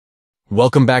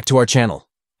Welcome back to our channel.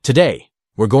 Today,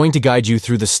 we're going to guide you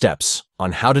through the steps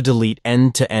on how to delete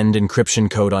end-to-end encryption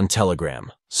code on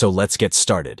Telegram. So let's get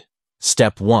started.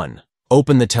 Step 1.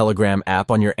 Open the Telegram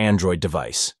app on your Android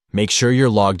device. Make sure you're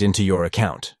logged into your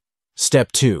account.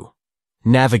 Step 2.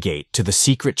 Navigate to the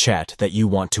secret chat that you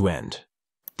want to end.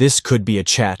 This could be a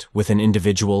chat with an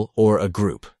individual or a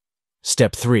group.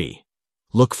 Step 3.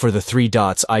 Look for the 3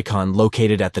 dots icon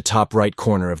located at the top right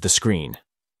corner of the screen.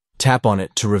 Tap on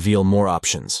it to reveal more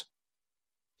options.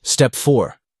 Step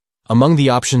 4. Among the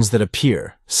options that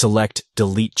appear, select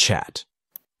Delete Chat.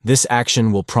 This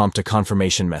action will prompt a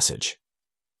confirmation message.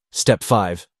 Step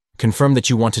 5. Confirm that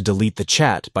you want to delete the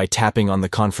chat by tapping on the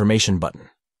confirmation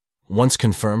button. Once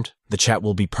confirmed, the chat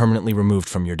will be permanently removed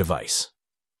from your device.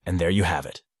 And there you have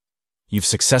it. You've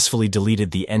successfully deleted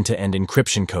the end-to-end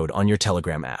encryption code on your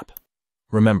Telegram app.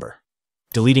 Remember,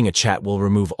 deleting a chat will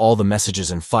remove all the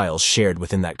messages and files shared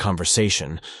within that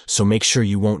conversation, so make sure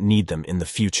you won't need them in the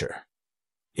future.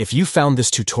 If you found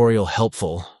this tutorial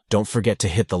helpful, don't forget to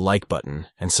hit the like button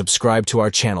and subscribe to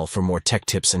our channel for more tech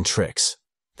tips and tricks.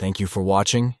 Thank you for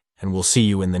watching, and we'll see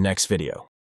you in the next video.